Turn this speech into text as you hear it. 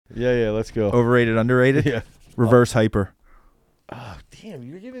Yeah, let's go. Overrated, underrated? Yeah. Reverse hyper. Oh, damn,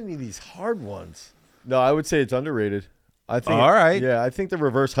 you're giving me these hard ones. No, I would say it's underrated. I think. All right. Yeah, I think the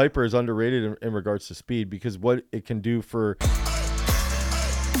reverse hyper is underrated in regards to speed because what it can do for.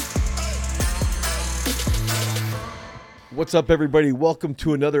 What's up, everybody? Welcome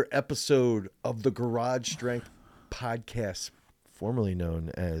to another episode of the Garage Strength Podcast, formerly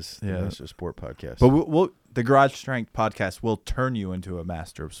known as the Master of Sport Podcast. But the Garage Strength Podcast will turn you into a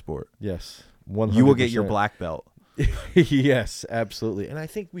master of sport. Yes, 100%. You will get your black belt. Yes, absolutely. And I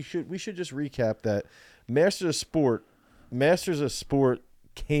think we should just recap that Masters of Sport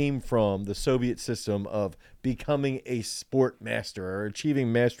came from the Soviet system of becoming a sport master or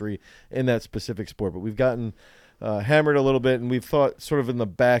achieving mastery in that specific sport. But we've gotten hammered a little bit, and we've thought sort of in the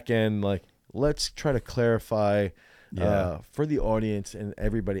back end, like, let's try to clarify for the audience and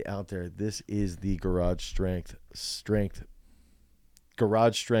everybody out there, this is the Garage Strength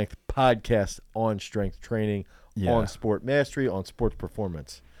podcast on strength training, on sport mastery, on sports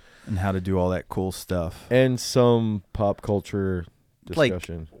performance. And how to do all that cool stuff. And some pop culture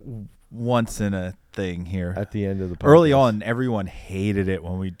discussion. Like once in a thing here. At the end of the podcast. Early on, everyone hated it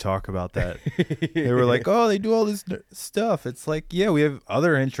when we talk about that. They were like, oh, they do all this stuff. It's like, yeah, we have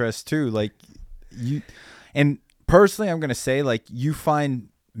other interests too. Like you, and personally, I'm going to say, like, you find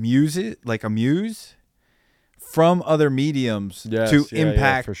music, like a muse from other mediums to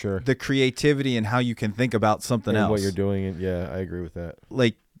impact for sure. the creativity and how you can think about something and else. What you're doing. And I agree with that.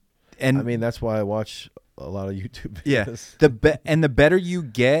 Like, and I mean, that's why I watch a lot of YouTube videos. Yeah. The better you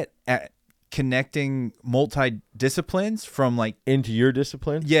get at connecting multi-disciplines from like into your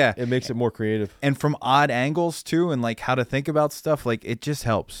discipline, it makes it more creative. And from odd angles too, and like how to think about stuff, like it just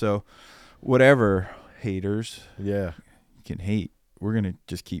helps. So whatever, haters. Yeah. You can hate. We're going to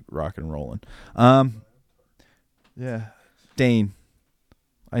just keep rock and rolling. Yeah. Dane,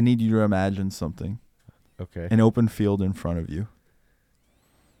 I need you to imagine something. Okay. An open field in front of you.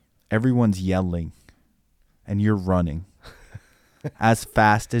 Everyone's yelling, and you're running as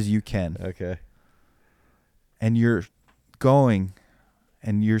fast as you can. Okay. And you're going,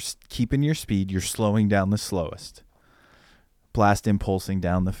 and you're keeping your speed. You're slowing down the slowest. Blast impulsing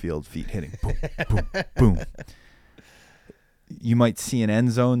down the field, feet hitting. Boom, boom, boom. You might see an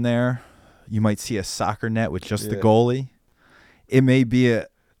end zone there. You might see a soccer net with just the goalie. It may be a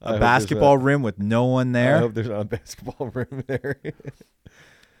basketball rim with no one there. I hope there's not a basketball rim there.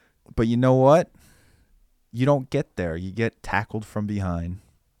 But you know what? You don't get there. You get tackled from behind.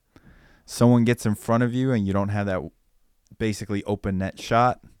 Someone gets in front of you and you don't have that basically open net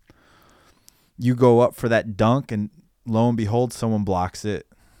shot. You go up for that dunk and lo and behold, someone blocks it.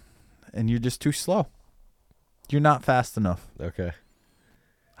 And you're just too slow. You're not fast enough. Okay.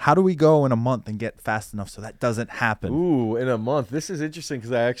 How do we go in a month and get fast enough so that doesn't happen? Ooh, in a month. This is interesting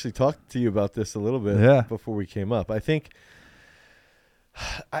because I actually talked to you about this a little bit before we came up. I think...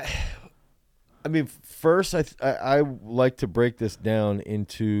 I mean, first, I like to break this down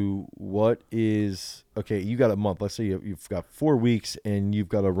into what is, okay, you got a month. Let's say you've got 4 weeks and you've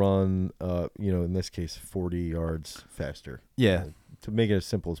got to run, in this case, 40 yards faster. Yeah. To make it as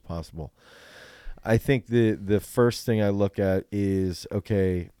simple as possible. I think the first thing I look at is,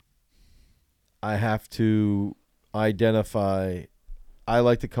 okay, I have to identify... I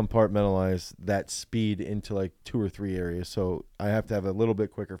like to compartmentalize that speed into like 2 or 3 areas. So I have to have a little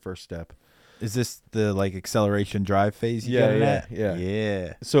bit quicker first step. Is this the like acceleration drive phase you get at?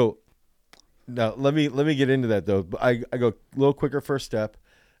 Yeah. So now let me get into that though. I go a little quicker first step.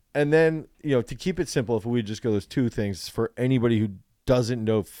 And then, to keep it simple, if we just go those 2 things for anybody who doesn't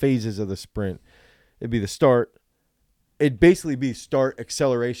know phases of the sprint, it'd be the start. It'd basically be start,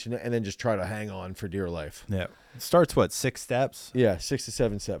 acceleration, and then just try to hang on for dear life. Yeah. It starts, 6 steps? Yeah, 6 to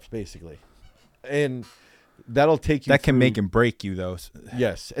 7 steps, basically. And that'll take you That can make and break you, though.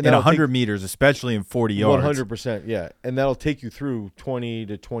 Yes. And in 100 meters, especially in 40 yards. 100%, yeah. And that'll take you through 20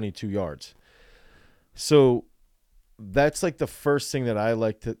 to 22 yards. So that's like the first thing that I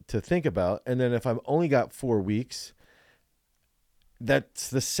like to think about. And then if I've only got 4 weeks... That's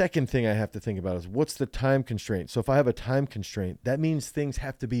the second thing I have to think about is what's the time constraint. So if I have a time constraint, that means things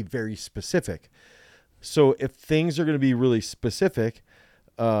have to be very specific. So if things are going to be really specific,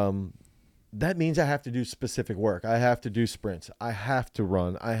 that means I have to do specific work. I have to do sprints. I have to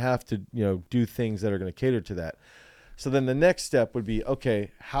run. I have to, do things that are going to cater to that. So then the next step would be, okay,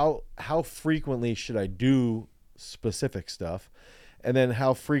 how frequently should I do specific stuff? And then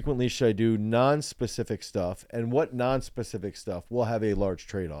how frequently should I do non-specific stuff? And what non-specific stuff will have a large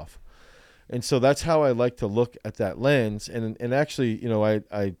trade-off? And so that's how I like to look at that lens. And actually,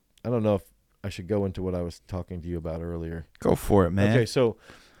 I don't know if I should go into what I was talking to you about earlier. Go for it, man. Okay, so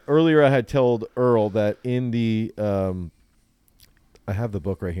earlier I had told Earl that in the I have the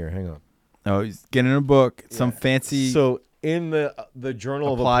book right here. Hang on. Oh, he's getting a book. Some Yeah. fancy. So in the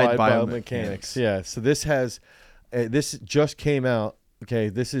Journal Applied of Applied Biomechanics. Biomechanics, yeah. So this has this just came out. Okay,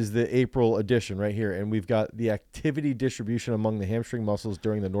 this is the April edition right here, and we've got the activity distribution among the hamstring muscles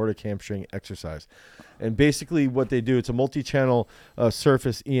during the Nordic hamstring exercise. And basically, what they do, it's a multi-channel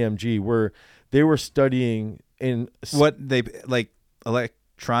surface EMG where they were studying in what they like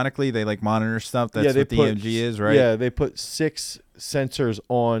electronically, they like monitor stuff. That's they what the put, EMG is, right? Yeah, they put 6 sensors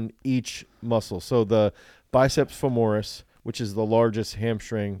on each muscle. So the biceps femoris, which is the largest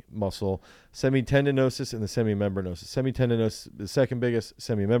hamstring muscle, semitendinosus, and the semimembranosus. Semitendinosus, the second biggest.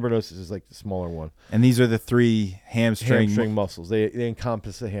 Semimembranosus is like the smaller one. And these are the 3 hamstring Muscles. They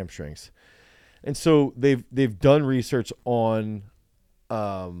encompass the hamstrings. And so they've done research on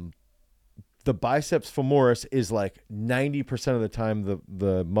the biceps femoris is like 90% of the time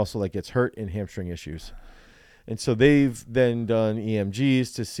the muscle that gets hurt in hamstring issues. And so they've then done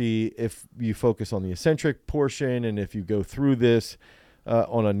EMGs to see if you focus on the eccentric portion and if you go through this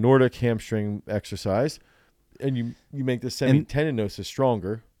on a Nordic hamstring exercise and you make the semitendinosus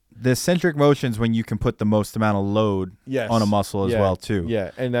stronger. The eccentric motions when you can put the most amount of load on a muscle as well too. Yeah,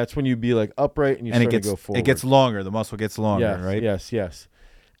 and that's when you be like upright and you start to go forward. It gets longer. The muscle gets longer, right? Yes.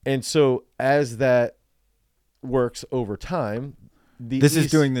 And so as that works over time, this is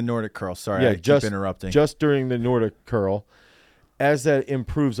doing the Nordic curl. Sorry, I keep interrupting. Just during the Nordic curl, as that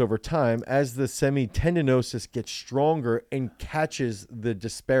improves over time, as the semitendinosus gets stronger and catches the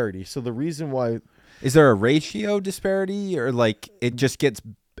disparity. So the reason why... Is there a ratio disparity or like it just gets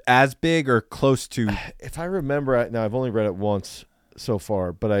as big or close to... If I remember, now I've only read it once so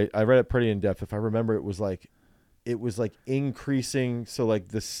far, but I read it pretty in depth. If I remember, it was like increasing. So like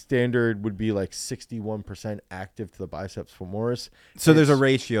the standard would be like 61% active to the biceps femoris. So there's a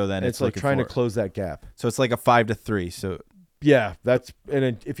ratio then. It's like trying to close that gap. So it's like a 5-3. So yeah,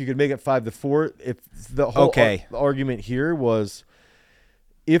 if you could make it 5-4, if the whole the argument here was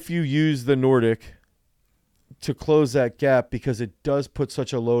if you use the Nordic to close that gap because it does put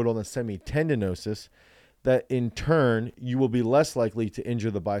such a load on the semitendinosus that in turn you will be less likely to injure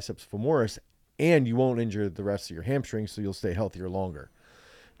the biceps femoris and you won't injure the rest of your hamstrings, so you'll stay healthier longer.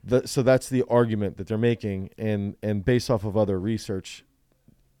 So that's the argument that they're making, and based off of other research,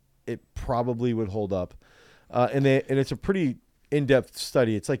 it probably would hold up. And it's a pretty in-depth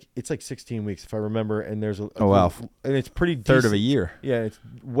study. It's like 16 weeks if I remember, and there's and it's pretty decent. Third of a year. Yeah, it's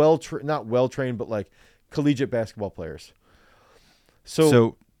not well trained, but like collegiate basketball players.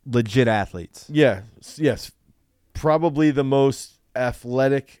 So legit athletes. Yeah, yes, probably the most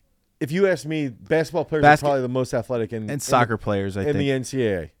athletic. If you ask me, basketball players are probably the most athletic and soccer players, I think, in the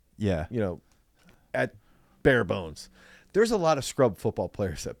NCAA. Yeah, at bare bones. There's a lot of scrub football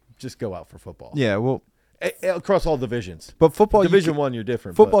players that just go out for football. Yeah, well, across all divisions. But football, Division 1, you're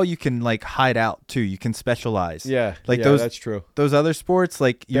different. Football, you can like hide out too. You can specialize. Yeah, that's true. Those other sports,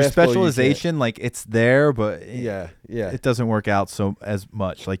 like your basketball, specialization, like it's there, but it doesn't work out as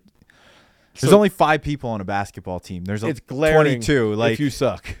much. Like there's only 5 people on a basketball team. There's it's glaring 22. Like if you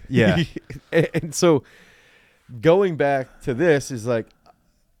suck. Yeah, and so going back to this is like.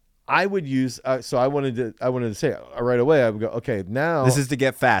 I would use. So I wanted to say right away. I would go. Okay, now this is to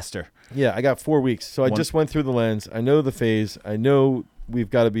get faster. Yeah, I got 4 weeks, so I just went through the lens. I know the phase. I know we've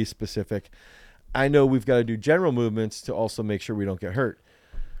got to be specific. I know we've got to do general movements to also make sure we don't get hurt.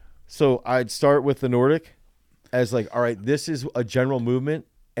 So I'd start with the Nordic, as like, all right, this is a general movement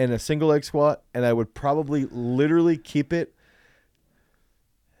and a single leg squat, and I would probably literally keep it.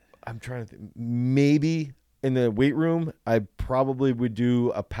 I'm trying to think, maybe. In the weight room, I probably would do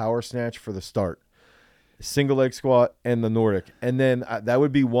a power snatch for the start, single leg squat, and the Nordic. And then that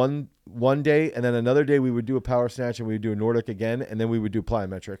would be one day. And then another day we would do a power snatch and we would do a Nordic again. And then we would do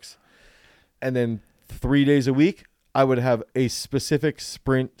plyometrics. And then 3 days a week, I would have a specific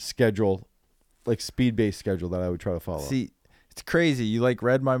sprint schedule, like speed-based schedule that I would try to follow. See, it's crazy. You like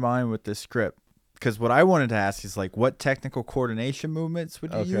read my mind with this script. Because what I wanted to ask is like, what technical coordination movements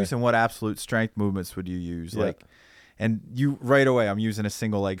would you use, and what absolute strength movements would you use? Yeah. Like, and you right away, I'm using a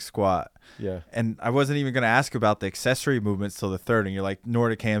single leg squat. Yeah. And I wasn't even going to ask about the accessory movements till the third. And you're like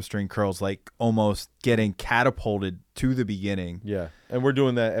Nordic hamstring curls, like almost getting catapulted to the beginning. Yeah. And we're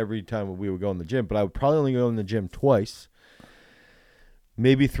doing that every time we would go in the gym, but I would probably only go in the gym twice,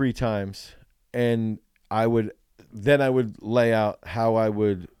 maybe 3 times, and I would lay out how I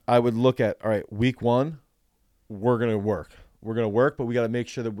would look at, all right, week 1, we're going to work. We're going to work, but we got to make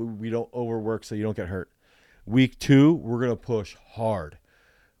sure that we don't overwork so you don't get hurt. Week 2, we're going to push hard.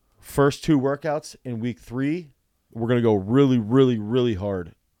 First 2 workouts in week 3, we're going to go really, really, really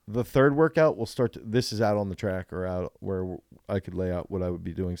hard. The third workout will start. This is out on the track or out where I could lay out what I would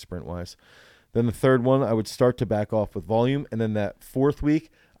be doing sprint wise. Then the third one, I would start to back off with volume. And then that fourth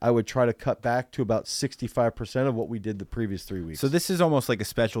week, I would try to cut back to about 65% of what we did the previous 3 weeks. So this is almost like a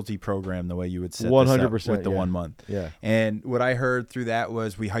specialty program, the way you would set 100%, this up with the 1 month. Yeah. And what I heard through that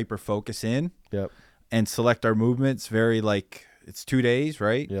was we hyper focus in Yep. and select our movements very like it's 2 days,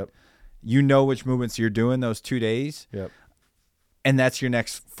 right? Yep. You know which movements you're doing those 2 days. Yep. And that's your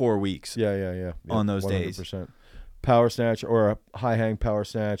next 4 weeks. Yeah. On those 100%. days. Power snatch or a high hang power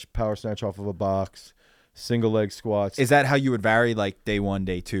snatch off of a box, single leg squats. Is that how you would vary like day 1,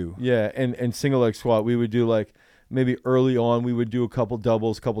 day 2? Yeah, and single leg squat, we would do like maybe early on we would do a couple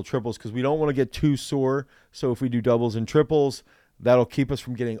doubles, couple triples because we don't want to get too sore. So if we do doubles and triples, that'll keep us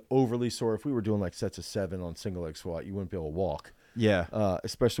from getting overly sore. If we were doing like sets of 7 on single leg squat, you wouldn't be able to walk. Yeah.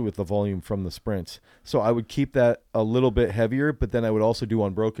 Especially with the volume from the sprints. So I would keep that a little bit heavier, but then I would also do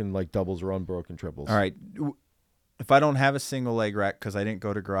unbroken like doubles or unbroken triples. All right. If I don't have a single leg rack because I didn't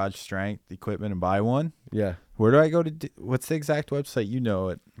go to Garage Strength equipment and buy one, Yeah. where do I go to? What's the exact website? You know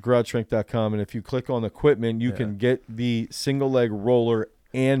it. GarageStrength.com. And if you click on equipment, you can get the single leg roller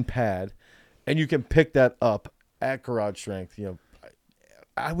and pad, and you can pick that up at Garage Strength. You know,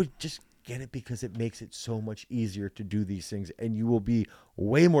 I would just get it because it makes it so much easier to do these things, and you will be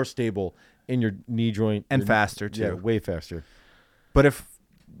way more stable in your knee joint And faster, too. Yeah, way faster. But if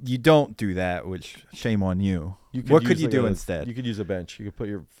you don't do that, which shame on you, what could you do instead? You could use a bench. You could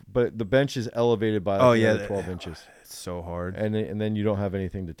put but the bench is elevated by another 12 inches. It's so hard. And then you don't have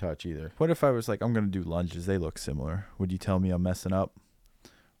anything to touch either. What if I was like, I'm going to do lunges? They look similar. Would you tell me I'm messing up?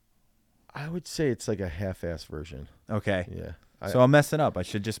 I would say it's like a half-ass version. Okay. Yeah. So I'm messing up. I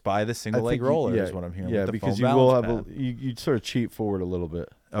should just buy the single leg roller is what I'm hearing. Yeah, with the because foam you will have balance pad. you sort of cheat forward a little bit.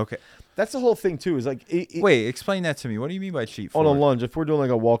 Okay. That's the whole thing too. Is like Wait, explain that to me. What do you mean by cheat on forward? a lunge. If we're doing like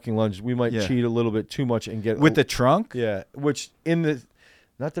a walking lunge, we might Yeah. cheat a little bit too much and get With the trunk? yeah. Which in the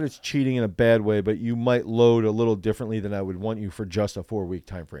not that it's cheating in a bad way, but you might load a little differently than I would want you for just a 4-week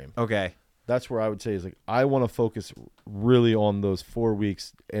time frame. Okay. That's where I would say is like I want to focus really on those 4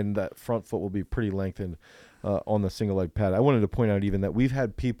 weeks, and that front foot will be pretty lengthened on the single leg pad. I wanted to point out even that we've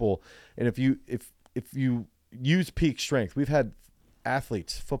had people, and if you use peak strength, we've had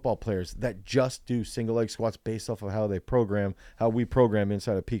athletes, football players that just do single leg squats based off of how we program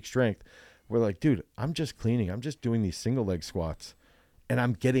inside of peak strength. We're like, dude, I'm just cleaning. I'm just doing these single leg squats and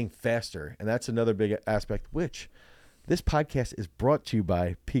I'm getting faster. And that's another big aspect, which this podcast is brought to you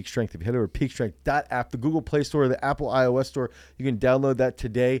by Peak Strength. If you head over to peakstrength.app, the Google Play Store, the Apple iOS Store, you can download that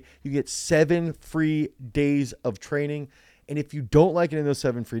today. You get 7 free days of training. And if you don't like it in those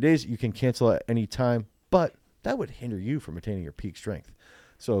 7 free days, you can cancel at any time. But that would hinder you from attaining your peak strength.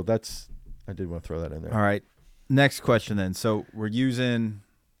 So I did want to throw that in there. All right. Next question then. So we're using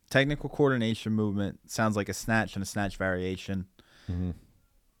technical coordination movement. Sounds like a snatch and a snatch variation. Mm-hmm.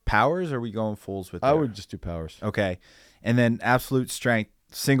 Powers, or are we going fulls with I there? would just do powers. Okay. And then absolute strength,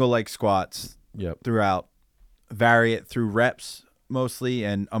 single leg squats Yep. throughout. Vary it through reps mostly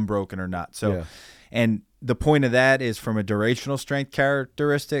and unbroken or not. So, Yeah. and the point of that is from a durational strength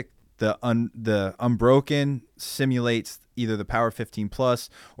characteristic, the unbroken simulates either the Power 15 Plus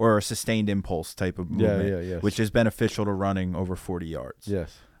or a sustained impulse type of movement, yes. which is beneficial to running over 40 yards.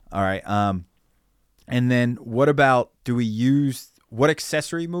 Yes. All right. And then what about, do we use, what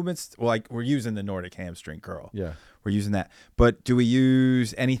accessory movements? Well, like we're using the Nordic hamstring curl. Yeah. We're using that. But do we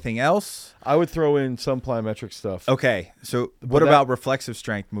use anything else? I would throw in some plyometric stuff. Okay. So what about reflexive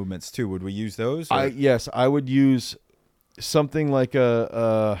strength movements too? Would we use those? or- Yes, I would use something like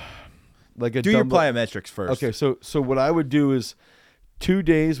a do your dumbbell. plyometrics first. Okay, so what I would do is 2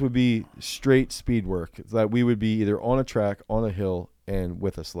 days would be straight speed work that we would be either on a track, on a hill, and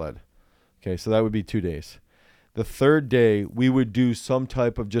with a sled. Okay, so that would be 2 days. The third day, we would do some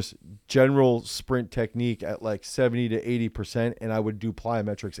type of just general sprint technique at like 70 to 80%, and I would do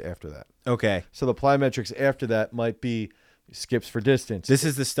plyometrics after that. Okay. So the plyometrics after that might be skips for distance. This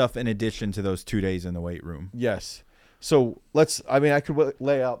is the stuff in addition to those 2 days in the weight room. Yes. So I could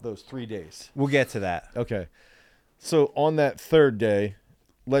lay out those 3 days. We'll get to that. Okay. So on that third day,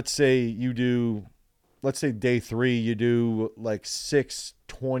 let's say day 3, you do like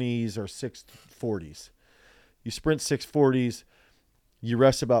 620s or 640s. You sprint 640s, you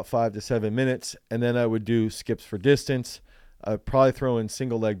rest about 5 to 7 minutes, and then I would do skips for distance. I'd probably throw in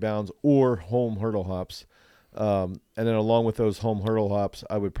single leg bounds or home hurdle hops. And then along with those home hurdle hops,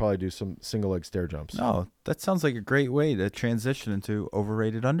 I would probably do some single leg stair jumps. Oh, that sounds like a great way to transition into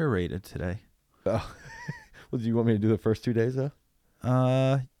overrated, underrated today. Well, do you want me to do the first 2 days though?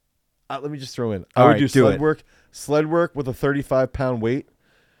 Let me just throw in. I All would right, do do sled it. work. Sled work with a 35-pound weight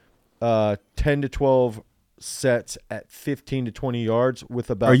 10 to 12 sets at 15 to 20 yards with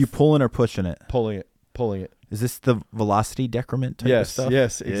about. Are you pulling or pushing it? Pulling it? Is this the velocity decrement type of stuff?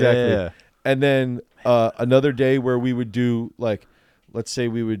 Yes, exactly. Yeah. And then another day where we would do like, let's say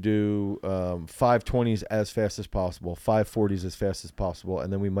we would do 520s as fast as possible, 540s as fast as possible,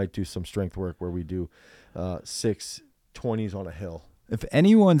 and then we might do some strength work where we do 620s on a hill. If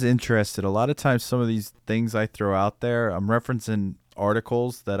anyone's interested, a lot of times some of these things I throw out there, I'm referencing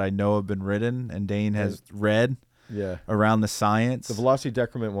articles that I know have been written and Dane has read around the science. The velocity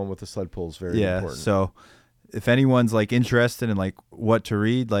decrement one with the sled pull is very important. So if anyone's like interested in like what to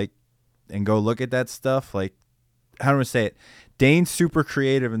read, like, and go look at that stuff, like, how do I say it? Dane's super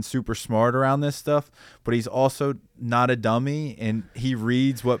creative and super smart around this stuff, but he's also not a dummy, and he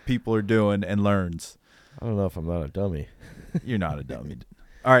reads what people are doing and learns. I don't know if I'm not a dummy. You're not a dummy.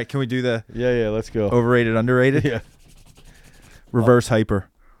 All right, can we do the let's go. overrated, underrated? Yeah. Reverse hyper.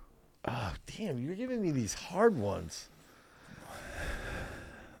 Oh, damn, you're giving me these hard ones.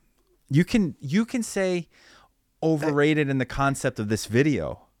 You can say overrated in the concept of this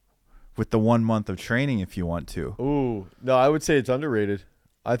video with the 1 month of training if you want to. Ooh, no, I would say it's underrated.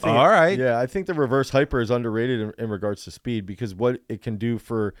 I think. All right. Yeah, I think the reverse hyper is underrated in regards to speed because what it can do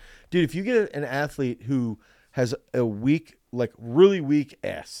for, dude, if you get an athlete who has a weak, like really weak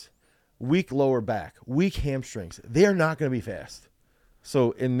ass, weak lower back, weak hamstrings, they are not going to be fast.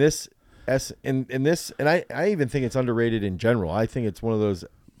 So in this, and I even think it's underrated in general. I think it's one of those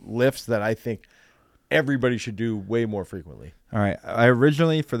lifts that I think everybody should do way more frequently. All right. I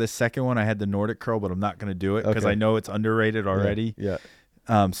originally, for the second one, I had the Nordic curl, but I'm not going to do it because I know it's underrated already. Yeah.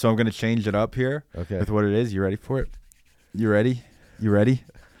 So I'm going to change it up here with what it is. You ready for it? You ready? You ready?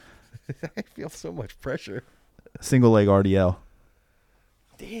 I feel so much pressure. Single leg RDL.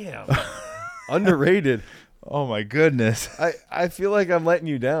 Damn. Underrated. Oh, my goodness. I feel like I'm letting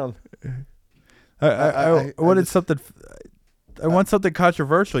you down. I wanted something. I want something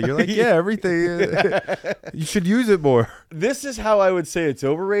controversial. You're like, everything. You should use it more. This is how I would say it's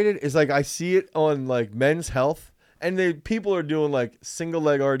overrated. Is like I see it on like Men's Health, and people are doing like single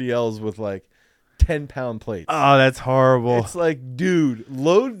leg RDLs with like 10-pound plates. Oh, that's horrible. It's like, dude,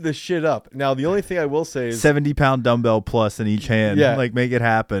 load the shit up. Now, the only thing I will say is 70-pound dumbbell plus in each hand. Yeah. Like, make it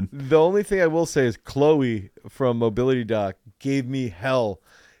happen. The only thing I will say is Chloe from Mobility Doc gave me hell,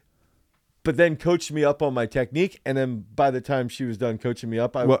 but then coached me up on my technique. And then by the time she was done coaching me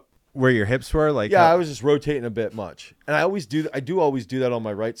up, where your hips were? Like, I was just rotating a bit much. And I always do that on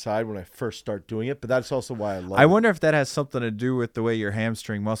my right side when I first start doing it. But that's also why I love it. I wonder if that has something to do with the way your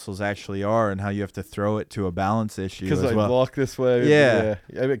hamstring muscles actually are and how you have to throw it to a balance issue. Because I walk this way. Yeah.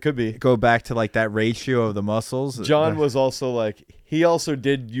 I mean, it could be. Go back to like that ratio of the muscles. John was also like, he also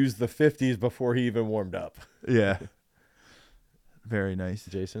did use the 50s before he even warmed up. Yeah. Very nice.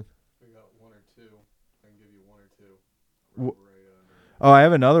 Jason? We got one or two. I can give you one or two. Oh, I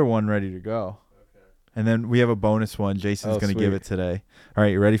have another one ready to go. Okay. And then we have a bonus one. Jason's going to give sweet. it today. All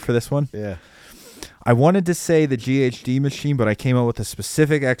right, you ready for this one? Yeah. I wanted to say the GHD machine, but I came up with a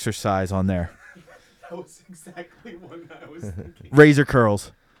specific exercise on there. That was exactly one I was thinking. Razor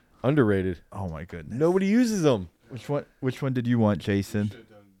curls. Underrated. Oh my goodness. Nobody uses them. Which one did you want, Jason? Should have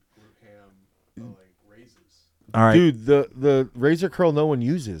done glute ham, like raises. All right. Dude, the razor curl no one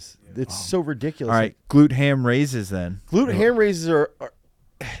uses. It's so ridiculous. All right, glute ham raises then. Glute ham raises are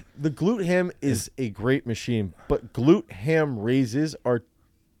the glute ham is a great machine, but glute ham raises are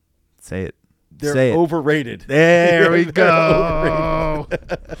Say it. they're Say it. overrated. There we They're go.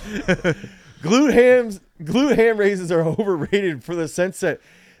 Glute ham raises are overrated for the sense that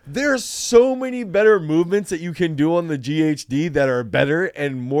there's so many better movements that you can do on the GHD that are better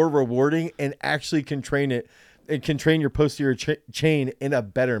and more rewarding and actually can train it. It can train your posterior chain in a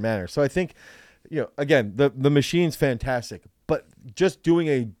better manner. So I think, again, the machine's fantastic, but just doing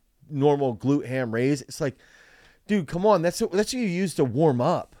a normal glute ham raise, it's like, dude, come on, that's what you use to warm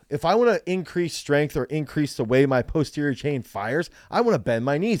up. If I want to increase strength or increase the way my posterior chain fires, I want to bend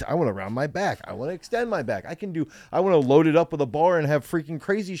my knees. I want to round my back. I want to extend my back. I want to load it up with a bar and have freaking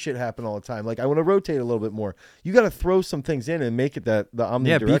crazy shit happen all the time. Like I want to rotate a little bit more. You got to throw some things in and make it the omnidirectional.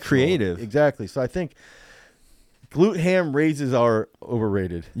 Yeah, be creative. Exactly. So I think glute ham raises are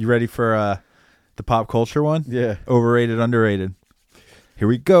overrated. You ready for the pop culture one? Yeah. Overrated, underrated. Here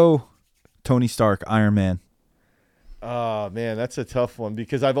we go. Tony Stark, Iron Man. Oh man, that's a tough one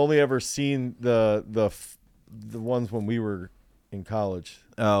because I've only ever seen the ones when we were in college.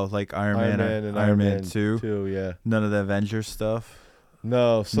 Oh, like Iron Man and Iron Man 2? Yeah. None of the Avengers stuff?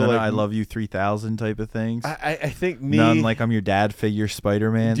 No. So none like of I Love You 3000 type of things? I think me. None like I'm your dad figure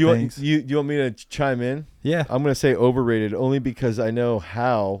Spider-Man do you things? do you want me to chime in? Yeah. I'm gonna say overrated only because I know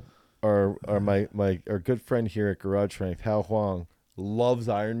how our good friend here at Garage Strength, Hao Huang, loves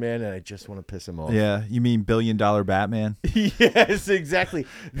Iron Man, and I just want to piss him off. Yeah, you mean $1 billion Batman? Yes, exactly.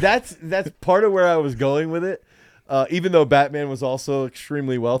 That's part of where I was going with it. Even though Batman was also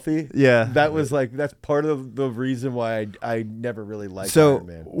extremely wealthy, Yeah. that's part of the reason why I never really liked So Iron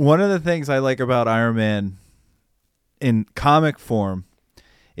Man. one of the things I like about Iron Man in comic form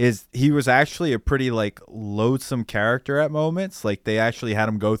is he was actually a pretty like loathsome character at moments. Like they actually had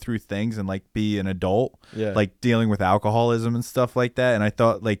him go through things and like be an adult, Yeah. like dealing with alcoholism and stuff like that. And I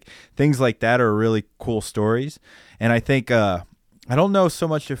thought like things like that are really cool stories. And I think I don't know so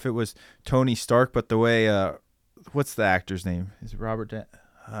much if it was Tony Stark, but the way what's the actor's name? Is it Robert?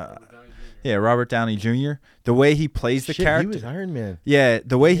 Robert Downey Jr. Yeah, Robert Downey Jr. The way he plays the Shit, character. he was Iron Man. Yeah,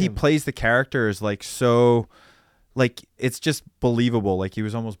 the way he Damn. plays the character is like so, like it's just believable. Like he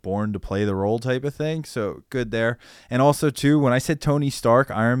was almost born to play the role type of thing. So good there. And also too, when I said Tony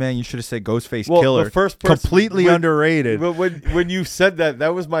Stark, Iron Man, you should have said Ghostface Well, Killer. the first person- completely when- underrated. But when you said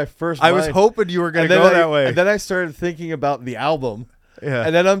that was my first. I was mind. hoping you were gonna And then go I- that way. And then I started thinking about the album, Yeah.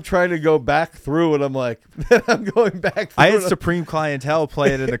 and then I'm trying to go back through, and I'm like, then I'm going back. Through I had and Supreme Clientele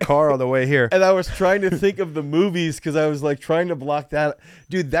play it in the car on the way here. and I was trying to think of the movies because I was like trying to block that.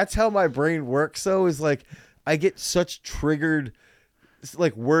 Dude, that's how my brain works. So is like I get such triggered, it's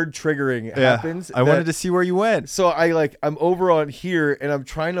like word triggering happens. I wanted to see where you went. So I'm over on here and I'm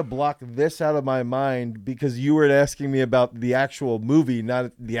trying to block this out of my mind because you were asking me about the actual movie,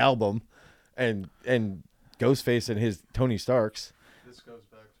 not the album, and Ghostface and his Tony Starks. This goes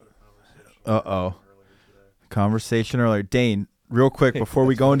back to the conversation. Uh-oh. Earlier today. Conversation earlier. Dane, real quick before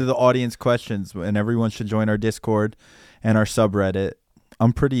we go into the audience questions, and everyone should join our Discord and our subreddit.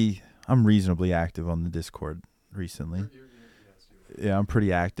 I'm reasonably active on the Discord recently. Yeah, I'm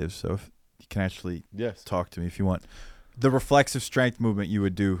pretty active, so if you can actually Yes. talk to me if you want. The reflexive strength movement you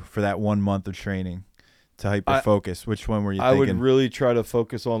would do for that 1 month of training to hyper focus. Which one were you I thinking? would really try to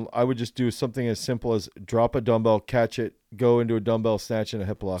focus on. I would just do something as simple as drop a dumbbell, catch it, go into a dumbbell snatch and a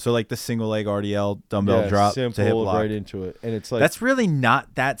hip lock. So like the single leg RDL dumbbell Yeah, drop simple, to hip lock. right into it, and it's like That's really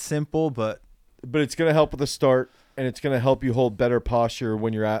not that simple, but but it's gonna help with the start, and it's gonna help you hold better posture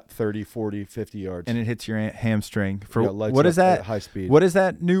when you're at 30, 40, 50 yards. and it hits your hamstring. For Yeah, lights what it is up at that? high speed? What is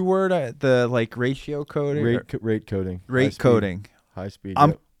that new word? The like ratio coding. Rate coding? Rate High speed. coding. High speed. I'm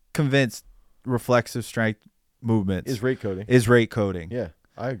yep. convinced reflexive strength movements Is rate coding. is rate coding. Yeah,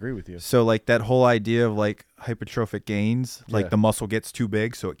 I agree with you. So like that whole idea of like hypertrophic gains, like Yeah. the muscle gets too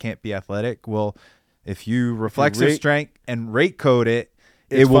big so it can't be athletic. Well, if you reflexive rate- strength and rate code it,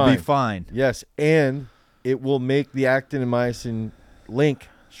 it It's will be fine. fine. Yes, and it will make the actin and myosin link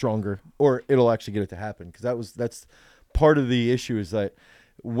stronger, or it'll actually get it to happen. Because that's part of the issue is that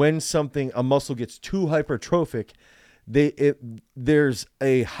when a muscle gets too hypertrophic, there's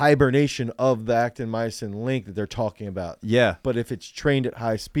a hibernation of the actin myosin link that they're talking about. Yeah. But if it's trained at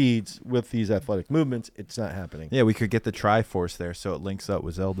high speeds with these athletic movements, it's not happening. Yeah, we could get the Triforce there so it links up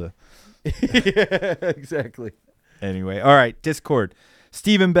with Zelda. Yeah, exactly. Anyway, all right, Discord.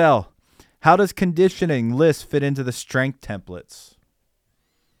 Stephen Bell, how does conditioning list fit into the strength templates?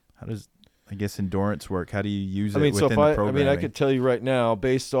 How does, I guess, endurance work? How do you use it I mean, so within if the I programming? could tell you right now,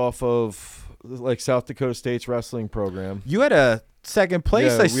 based off of like South Dakota State's wrestling program. You had a second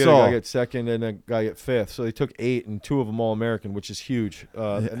place, Yeah, I we had a saw. guy get second and a guy get fifth. So they took 8 and 2 of them all American, which is huge.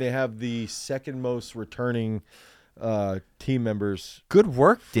 And they have the second most returning team members. Good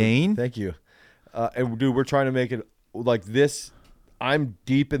work, Dane. Thank you. And dude, we're trying to make it like this. I'm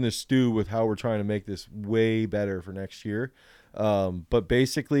deep in the stew with how we're trying to make this way better for next year. But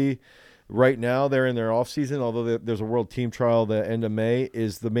basically, right now they're in their off season. Although there's a world team trial the end of May,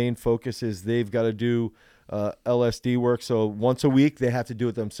 is the main focus is they've got to do LSD work. So once a week they have to do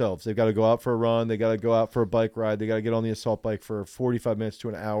it themselves. They've got to go out for a run. They got to go out for a bike ride. They got to get on the assault bike for 45 minutes to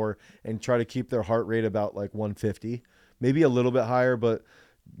an hour and try to keep their heart rate about like 150, maybe a little bit higher, but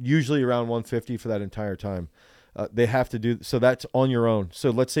usually around 150 for that entire time. They have to do so. That's on your own. So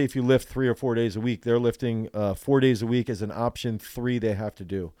let's say if you lift 3 or 4 days a week, they're lifting 4 days a week as an option. 3 they have to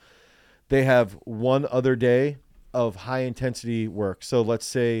do. They have one other day of high intensity work. So let's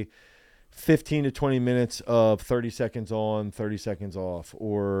say 15 to 20 minutes of 30 seconds on, 30 seconds off,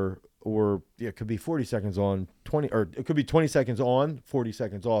 or it could be 40 seconds on, 20, or it could be 20 seconds on, 40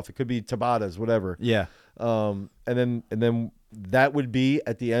 seconds off. It could be Tabatas, whatever. Yeah. And then that would be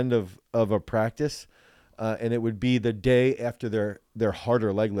at the end of a practice. And it would be the day after their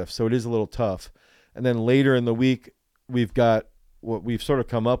harder leg lift. So it is a little tough. And then later in the week, we've got what we've sort of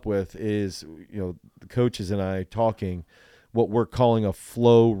come up with is, the coaches and I talking what we're calling a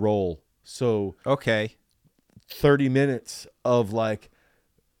flow roll. So Okay. 30 minutes of like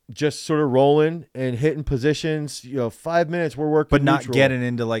just sort of rolling and hitting positions. 5 minutes we're working, But not neutral. getting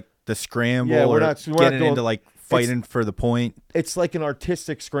into like the scramble Yeah, or we're not getting going- into like fighting for the point. It's like an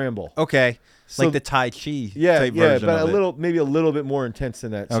artistic scramble. Okay. So- Like the Tai Chi Yeah, type yeah, version but of it. maybe a little bit more intense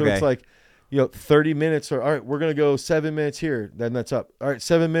than that. So Okay. it's like, 30 minutes or all right, we're gonna go 7 minutes here. Then that's up. All right,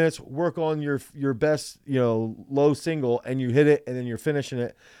 7 minutes. Work on your best, low single, and you hit it, and then you're finishing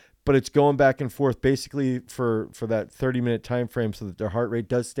it. But it's going back and forth basically for that 30-minute time frame, so that their heart rate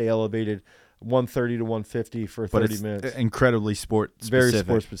does stay elevated, 130 to 150 for But 30 it's minutes. incredibly sport Very specific.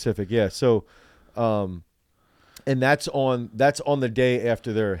 sport specific, yeah. So, and that's on the day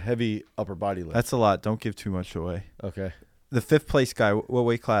after their heavy upper body lift. That's a lot. Don't give too much away. Okay, The 5th place guy, what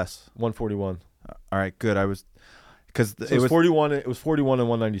weight class? 141. All right, good. I was because So it was 41. It was 41 and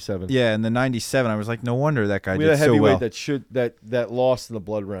 197. yeah, in the 97, I was like, no wonder that guy we had did a so heavyweight well. that lost in the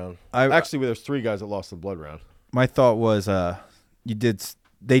blood round. Actually, there's 3 guys that lost in the blood round. My thought was,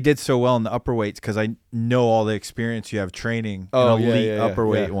 they did so well in the upper weights because I know all the experience you have training Oh, an yeah, elite yeah, upper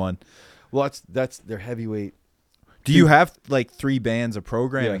weight yeah. one. Well, that's their heavyweight. Do you have like 3 bands of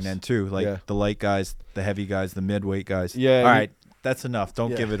programming Yes. then too? Like Yeah. the light guys, the heavy guys, the midweight guys. Yeah, All right, that's enough.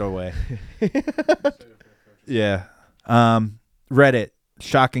 Don't Yeah. give it away. Yeah. Reddit,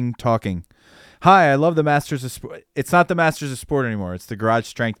 shocking talking. Hi, I love the Masters of Sport. It's not the Masters of Sport anymore. It's the Garage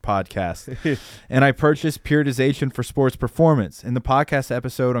Strength podcast. And I purchased Periodization for Sports Performance. In the podcast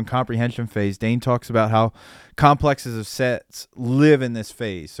episode on comprehension phase, Dane talks about how complexes of sets live in this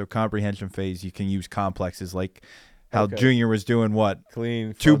phase. So comprehension phase, you can use complexes like how Okay. Junior was doing what?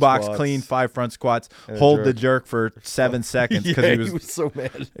 Clean. 2 front box squats. clean, 5 front squats, And a hold the jerk. jerk for 7 seconds because Yeah, he was so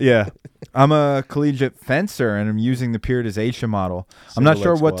mad. yeah. I'm a collegiate fencer and I'm using the periodization model. I'm not Single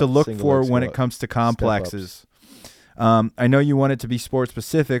sure leg what to squat, look single for leg when it squat, comes to step-ups. complexes. I know you want it to be sport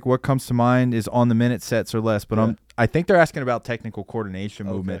specific. What comes to mind is on the minute sets or less, but Yeah. I think they're asking about technical coordination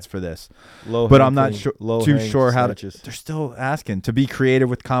Okay. movements for this. Low But hang I'm not clean, sure low too hang sure how to. snatches. They're still asking to be creative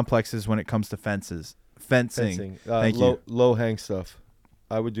with complexes when it comes to fencing. Fencing. Thank low, you. Low hang stuff.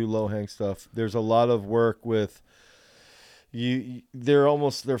 I would do low hang stuff. There's a lot of work with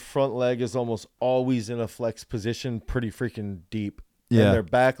their front leg is almost always in a flex position, pretty freaking deep. Yeah. And their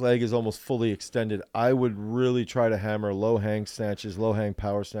back leg is almost fully extended. I would really try to hammer low hang snatches, low hang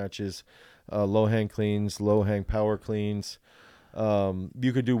power snatches, low hang cleans, low hang power cleans.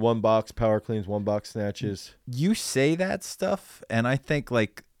 You could do 1 box power cleans, 1 box snatches. You say that stuff, and I think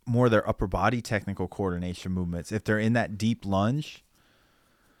like more their upper body technical coordination movements. If they're in that deep lunge.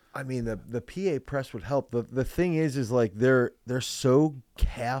 I mean, the PA press would help. The thing is like they're so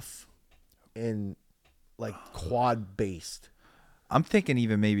calf and like quad based. I'm thinking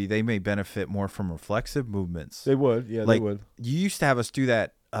even maybe they may benefit more from reflexive movements. They would, yeah, like they would. you used to have us do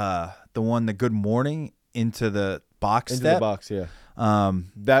that, the good morning into the box Into step, the box, yeah.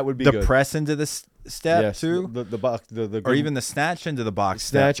 That would be the good. press into the step Yes, too, the box, the or even the snatch into the box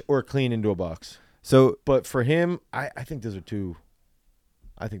snatch step. or clean into a box. So But for him, I think those are too.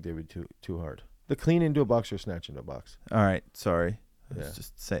 I think they would be too hard. The clean into a box or snatch into a box. all right, sorry, Yeah. let's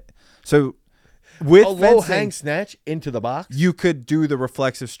just say so. With A low fencing, hang snatch into the box. you could do the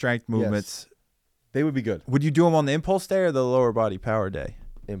reflexive strength movements. They would be good. Would you do them on the impulse day or the lower body power day?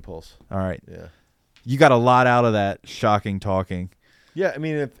 Impulse. All right, Yeah. you got a lot out of that shocking talking. Yeah, I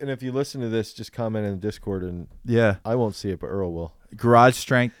mean, if you listen to this, just comment in the Discord, and Yeah, I won't see it, but Earl will. garage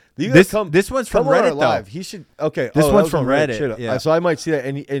strength. You gotta This one's from come on our Reddit though. live. He should. Okay, This that one's was from on Reddit, Shit. yeah. So I might see that,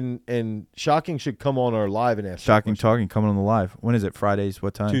 and shocking should come on our live and ask Shocking questions. talking coming on the live. When is it? Fridays?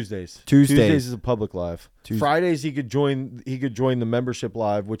 What time? Tuesdays. Tuesdays. Tuesdays is a public live. Tues- Fridays he could join. He could join the membership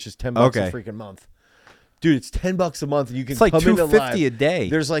live, which is $10 Okay. a freaking month. Dude, it's $10 a month, and you can It's like come into $250 live. a day.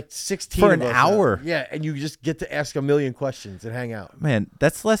 There's like 16 For of an us now. hour. Yeah, and you just get to ask a million questions and hang out. Man,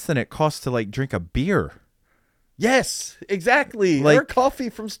 that's less than it costs to like drink a beer. Yes, exactly. Like- or coffee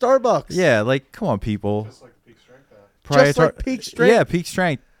from Starbucks. Yeah, like come on, people. Just like the Peak Strength app. Just like Peak Strength. Yeah, Peak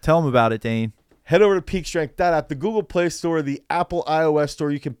Strength. Tell them about it, Dane. Head over to peakstrength.app, the Google Play Store, the Apple iOS Store.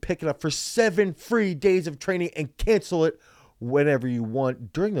 You can pick it up for 7 free days of training and cancel it whenever you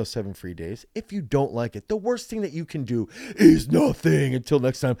want during those 7 free days. If you don't like it, the worst thing that you can do is nothing. Until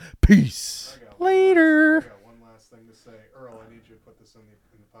next time, peace. I got Later. I got one last thing to say. Earl, I need you to put this in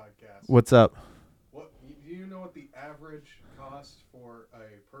the podcast. What's up? What do you know what the average cost for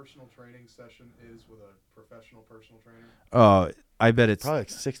a personal training session is with a professional personal trainer? Oh, I bet it's Probably like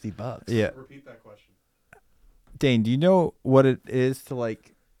 $60. yeah. Repeat that question. Dane, do you know what it is to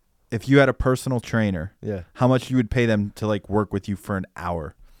like if you had a personal trainer, Yeah. how much you would pay them to like work with you for an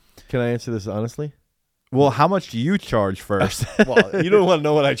hour? Can I answer this honestly? Well, how much do you charge first? Well, you don't want to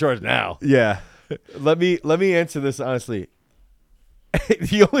know what I charge now. yeah. Let me answer this honestly.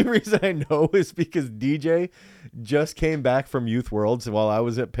 The only reason I know is because DJ just came back from Youth Worlds while I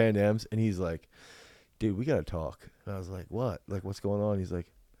was at Pan Am's, and he's like, dude, we got to talk. And I was like, what? Like, what's going on? He's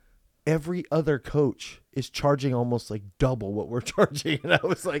like, every other coach is charging almost like double what we're charging. And I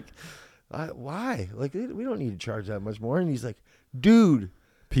was like, why? Like, we don't need to charge that much more. And he's like, dude,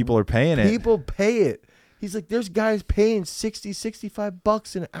 People are paying it. people pay it. He's like, there's guys paying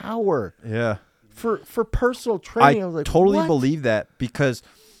 $60-65 an hour Yeah. for personal training. I was like, totally what? believe that because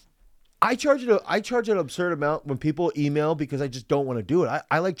I charge an absurd amount when people email because I just don't want to do it.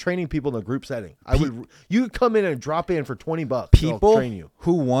 I like training people in a group setting. You could come in and drop in for $20. and I'll people train you.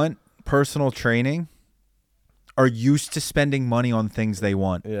 who want personal training are used to spending money on things they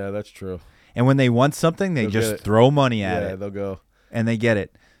want. Yeah, that's true. And when they want something, they They'll just get it. throw money at Yeah, it they'll go. and they get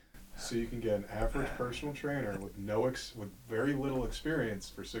it. So you can get an average personal trainer with with very little experience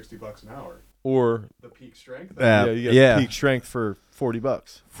for $60 an hour. Or The peak strength. you get peak strength for $40.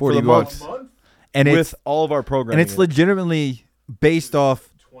 $40 for the bucks. month A month, And with it's all of our programming. and it's legitimately based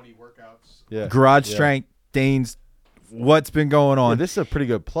off 20 workouts. yeah. garage Yeah. strength, Dane's what's been going Yeah, on. this is a pretty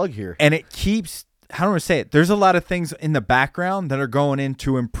good plug here. And it keeps, how do I say it? There's a lot of things in the background that are going in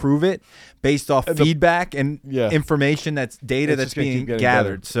to improve it based off And the- feedback and Yeah. information that's data It's that's just gonna being keep getting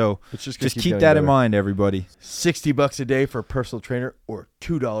gathered. better. So It's just just gonna keep getting that in better. mind, everybody. $60 a day for a personal trainer or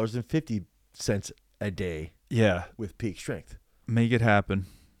 $2.50 a day Yeah. with peak strength. Make it happen.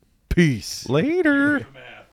 Peace. Later. Man.